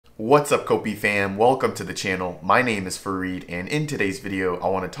What's up, COPI fam? Welcome to the channel. My name is Fareed, and in today's video I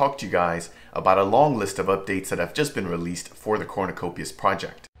want to talk to you guys about a long list of updates that have just been released for the Cornucopias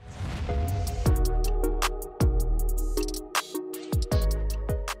project.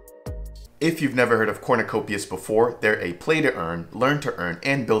 If you've never heard of Cornucopias before, they're a play-to-earn, learn-to-earn,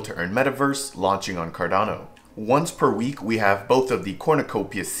 and build-to-earn metaverse launching on Cardano. Once per week, we have both of the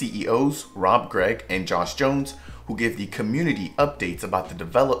Cornucopias CEOs, Rob Gregg and Josh Jones, who give the community updates about the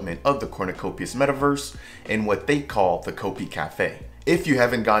development of the Cornucopias metaverse and what they call the COPI Cafe. If you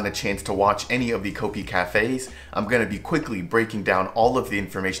haven't gotten a chance to watch any of the COPI Cafes, I'm going to be quickly breaking down all of the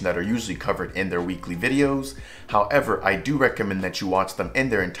information that are usually covered in their weekly videos. However, I do recommend that you watch them in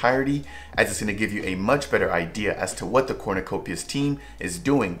their entirety, as it's going to give you a much better idea as to what the Cornucopias team is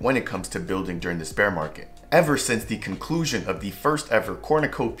doing when it comes to building during this bear market. Ever since the conclusion of the first ever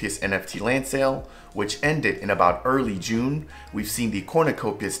Cornucopias NFT land sale, which ended in about early June, we've seen the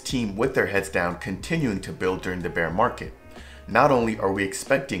Cornucopias team with their heads down continuing to build during the bear market. Not only are we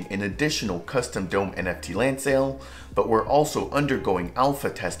expecting an additional custom dome NFT land sale, but we're also undergoing alpha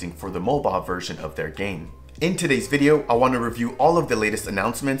testing for the mobile version of their game. In today's video, I want to review all of the latest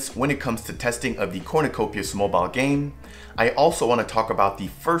announcements when it comes to testing of the Cornucopias mobile game. I also want to talk about the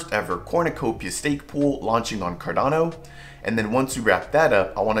first ever Cornucopias stake pool launching on Cardano. And then once we wrap that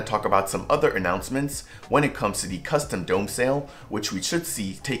up, I want to talk about some other announcements when it comes to the custom dome sale, which we should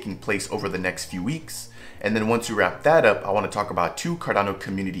see taking place over the next few weeks. And then once we wrap that up, I want to talk about two Cardano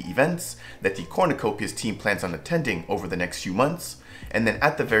community events that the Cornucopias team plans on attending over the next few months. And then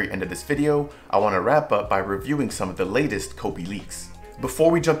at the very end of this video, I want to wrap up by reviewing some of the latest COPI leaks.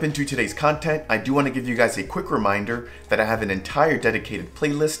 Before we jump into today's content, I do want to give you guys a quick reminder that I have an entire dedicated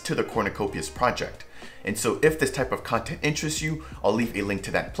playlist to the Cornucopias project. And so if this type of content interests you, I'll leave a link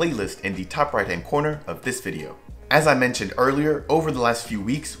to that playlist in the top right hand corner of this video. As I mentioned earlier, over the last few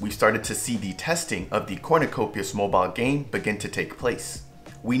weeks, we've started to see the testing of the Cornucopias mobile game begin to take place.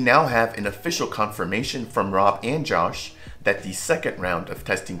 We now have an official confirmation from Rob and Josh that the second round of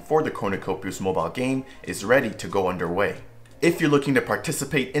testing for the Cornucopias mobile game is ready to go underway. If you're looking to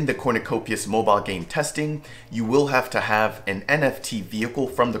participate in the Cornucopias mobile game testing, you will have to have an NFT vehicle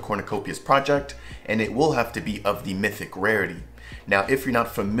from the Cornucopias project, and it will have to be of the mythic rarity. Now, if you're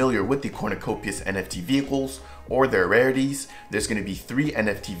not familiar with the Cornucopias NFT vehicles or their rarities, there's going to be 3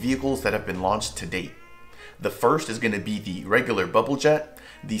 NFT vehicles that have been launched to date. The first is going to be the regular bubble jet.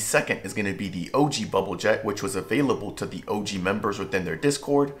 The second is going to be the OG bubble jet, which was available to the OG members within their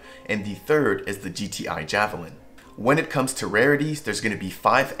Discord. And the third is the GTI Javelin. When it comes to rarities, there's going to be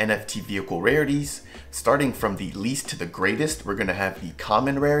 5 NFT vehicle rarities. Starting from the least to the greatest, we're going to have the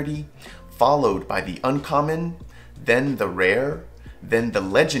common rarity, followed by the uncommon, then the rare, then the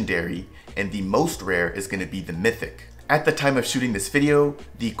legendary, and the most rare is going to be the mythic. At the time of shooting this video,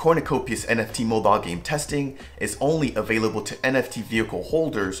 the Cornucopias NFT mobile game testing is only available to NFT vehicle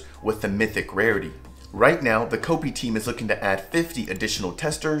holders with the mythic rarity. Right now, the COPI team is looking to add 50 additional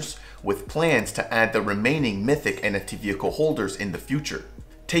testers with plans to add the remaining mythic NFT vehicle holders in the future.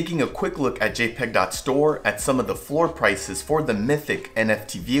 Taking a quick look at jpeg.store at some of the floor prices for the mythic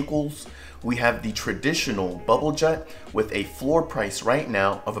NFT vehicles, we have the traditional bubble jet with a floor price right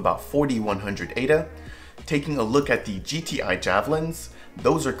now of about 4,100 ADA. Taking a look at the GTI Javelins,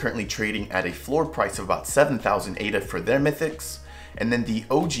 those are currently trading at a floor price of about 7,000 ADA for their mythics. And then the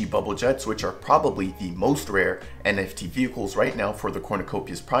OG bubble jets, which are probably the most rare NFT vehicles right now for the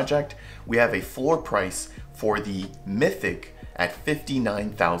Cornucopias project, we have a floor price for the mythic at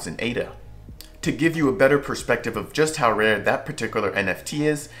 59,000 ADA. To give you a better perspective of just how rare that particular NFT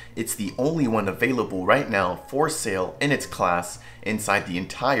is, it's the only one available right now for sale in its class inside the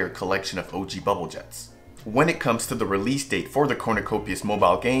entire collection of OG bubble jets. When it comes to the release date for the Cornucopias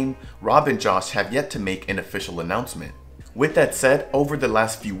mobile game, Rob and Josh have yet to make an official announcement. With that said, over the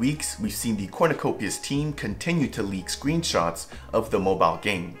last few weeks, we've seen the Cornucopias team continue to leak screenshots of the mobile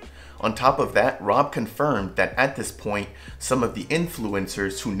game. On top of that, Rob confirmed that at this point, some of the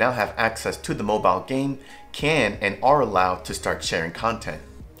influencers who now have access to the mobile game can and are allowed to start sharing content.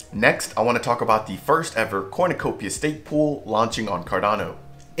 Next, I want to talk about the first ever Cornucopias stake pool launching on Cardano.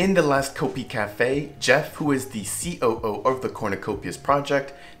 In the last COPI Cafe, Jeff, who is the COO of the Cornucopias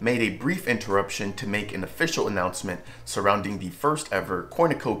project, made a brief interruption to make an official announcement surrounding the first ever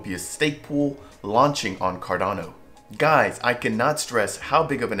Cornucopias stake pool launching on Cardano. Guys, I cannot stress how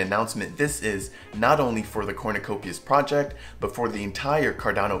big of an announcement this is, not only for the Cornucopias project, but for the entire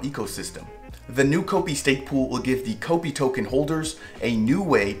Cardano ecosystem. The new COPI stake pool will give the COPI token holders a new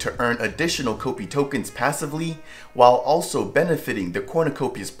way to earn additional COPI tokens passively, while also benefiting the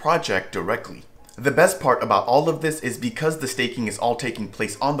Cornucopias project directly. The best part about all of this is because the staking is all taking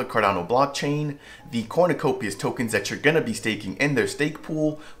place on the Cardano blockchain, the Cornucopias tokens that you're going to be staking in their stake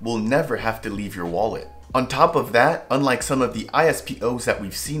pool will never have to leave your wallet. On top of that, unlike some of the ISPOs that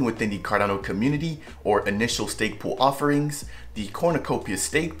we've seen within the Cardano community or initial stake pool offerings, the Cornucopia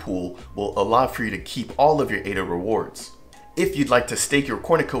stake pool will allow for you to keep all of your ADA rewards. If you'd like to stake your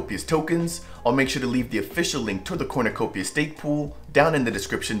Cornucopias tokens, I'll make sure to leave the official link to the Cornucopia stake pool down in the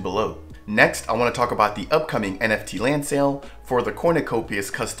description below. Next, I want to talk about the upcoming NFT land sale for the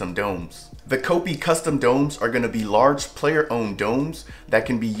Cornucopias custom domes. The COPI custom domes are going to be large player-owned domes that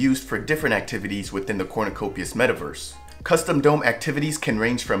can be used for different activities within the Cornucopias metaverse. Custom dome activities can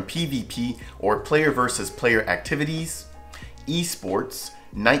range from PvP or player versus player activities, esports,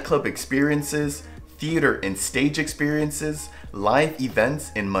 nightclub experiences, theater and stage experiences, live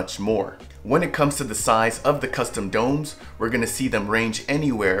events, and much more. When it comes to the size of the custom domes, we're going to see them range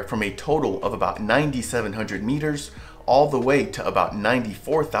anywhere from a total of about 9,700 meters all the way to about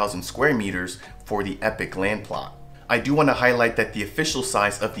 94,000 square meters for the epic land plot. I do want to highlight that the official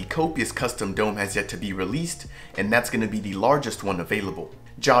size of the Copias custom dome has yet to be released, and that's going to be the largest one available.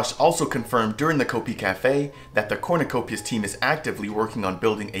 Josh also confirmed during the COPI Cafe that the Cornucopias team is actively working on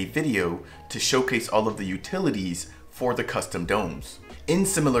building a video to showcase all of the utilities for the custom domes. In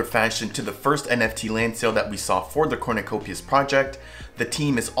similar fashion to the first NFT land sale that we saw for the Cornucopias project, the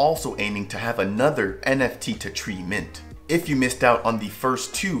team is also aiming to have another NFT to tree mint. If you missed out on the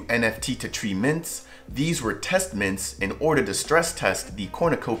first two NFT to tree mints, these were test mints in order to stress test the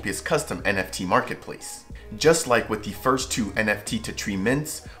Cornucopias custom NFT marketplace. Just like with the first two NFT to tree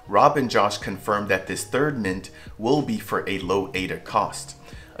mints, Rob and Josh confirmed that this third mint will be for a low ADA cost.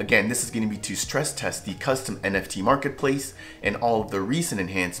 Again, this is going to be to stress test the custom NFT marketplace and all of the recent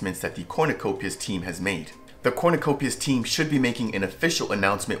enhancements that the Cornucopias team has made. The Cornucopias team should be making an official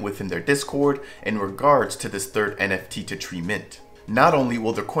announcement within their Discord in regards to this third NFT to tree mint. Not only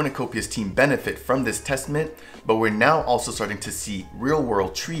will the Cornucopias team benefit from this test mint, but we're now also starting to see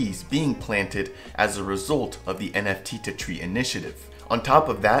real-world trees being planted as a result of the NFT to tree initiative. On top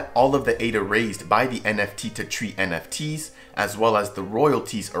of that, all of the ADA raised by the NFT to tree NFTs, as well as the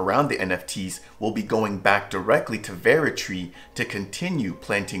royalties around the NFTs, will be going back directly to Veritree to continue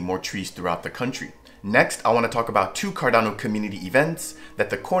planting more trees throughout the country. Next, I want to talk about two Cardano community events that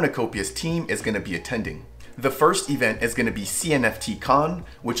the Cornucopias team is going to be attending. The first event is going to be CNFT-Con,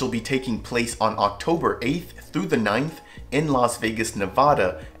 which will be taking place on October 8th through the 9th in Las Vegas,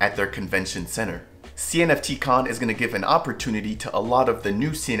 Nevada at their convention center. CNFT-Con is going to give an opportunity to a lot of the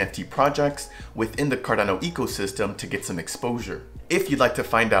new CNFT projects within the Cardano ecosystem to get some exposure. If you'd like to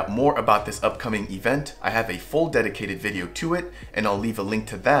find out more about this upcoming event, I have a full dedicated video to it, and I'll leave a link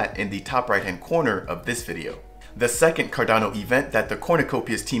to that in the top right hand corner of this video. The second Cardano event that the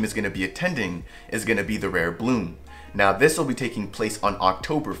Cornucopias team is going to be attending is going to be the Rare Bloom. Now this will be taking place on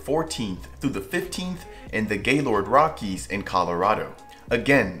October 14th through the 15th in the Gaylord Rockies in Colorado.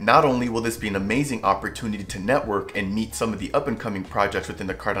 Again, not only will this be an amazing opportunity to network and meet some of the up and coming projects within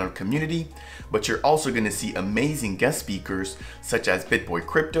the Cardano community, but you're also going to see amazing guest speakers such as BitBoy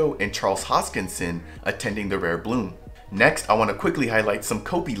Crypto and Charles Hoskinson attending the Rare Bloom. Next, I want to quickly highlight some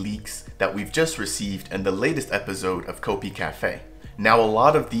COPI leaks that we've just received in the latest episode of COPI Cafe. Now, a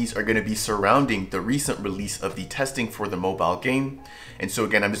lot of these are going to be surrounding the recent release of the testing for the mobile game. And so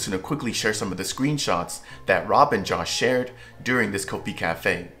again, I'm just going to quickly share some of the screenshots that Rob and Josh shared during this COPI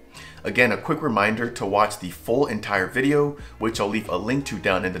Cafe. Again, a quick reminder to watch the full entire video, which I'll leave a link to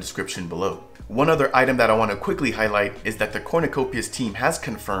down in the description below. One other item that I want to quickly highlight is that the Cornucopias team has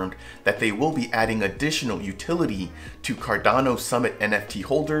confirmed that they will be adding additional utility to Cardano Summit NFT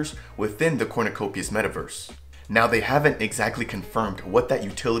holders within the Cornucopias metaverse. Now, they haven't exactly confirmed what that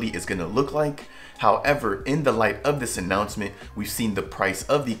utility is going to look like. However, in the light of this announcement, we've seen the price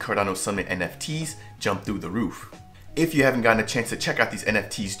of the Cardano Summit NFTs jump through the roof. If you haven't gotten a chance to check out these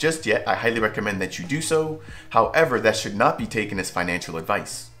NFTs just yet, I highly recommend that you do so. However, that should not be taken as financial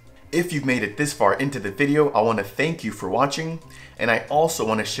advice. If you've made it this far into the video, I want to thank you for watching, and I also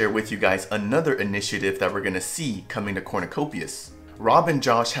want to share with you guys another initiative that we're going to see coming to Cornucopias. Rob and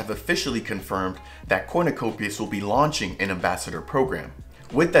Josh have officially confirmed that Cornucopias will be launching an ambassador program.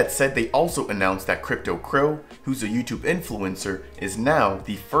 With that said, they also announced that Crypto Crow, who's a YouTube influencer, is now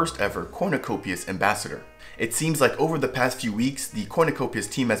the first ever Cornucopias ambassador. It seems like over the past few weeks, the Cornucopias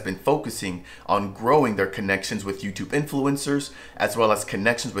team has been focusing on growing their connections with YouTube influencers, as well as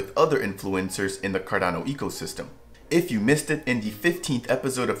connections with other influencers in the Cardano ecosystem. If you missed it, in the 15th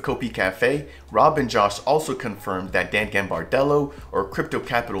episode of COPI Cafe, Rob and Josh also confirmed that Dan Gambardello or Crypto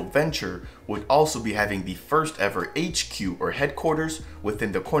Capital Venture would also be having the first ever HQ or headquarters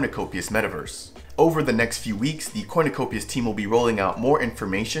within the Cornucopias metaverse. Over the next few weeks, the Cornucopias team will be rolling out more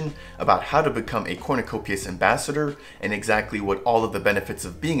information about how to become a Cornucopias ambassador and exactly what all of the benefits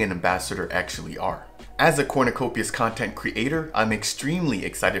of being an ambassador actually are. As a Cornucopias content creator, I'm extremely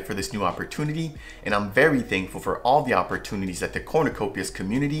excited for this new opportunity, and I'm very thankful for all the opportunities that the Cornucopias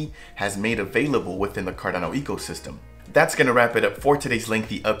community has made available within the Cardano ecosystem. That's going to wrap it up for today's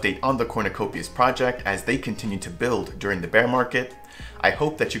lengthy update on the Cornucopias project as they continue to build during the bear market. I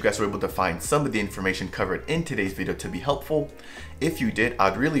hope that you guys were able to find some of the information covered in today's video to be helpful. If you did,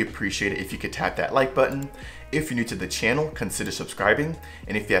 I'd really appreciate it if you could tap that like button. If you're new to the channel, consider subscribing.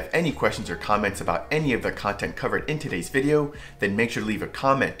 And if you have any questions or comments about any of the content covered in today's video, then make sure to leave a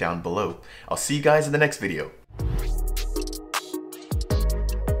comment down below. I'll see you guys in the next video.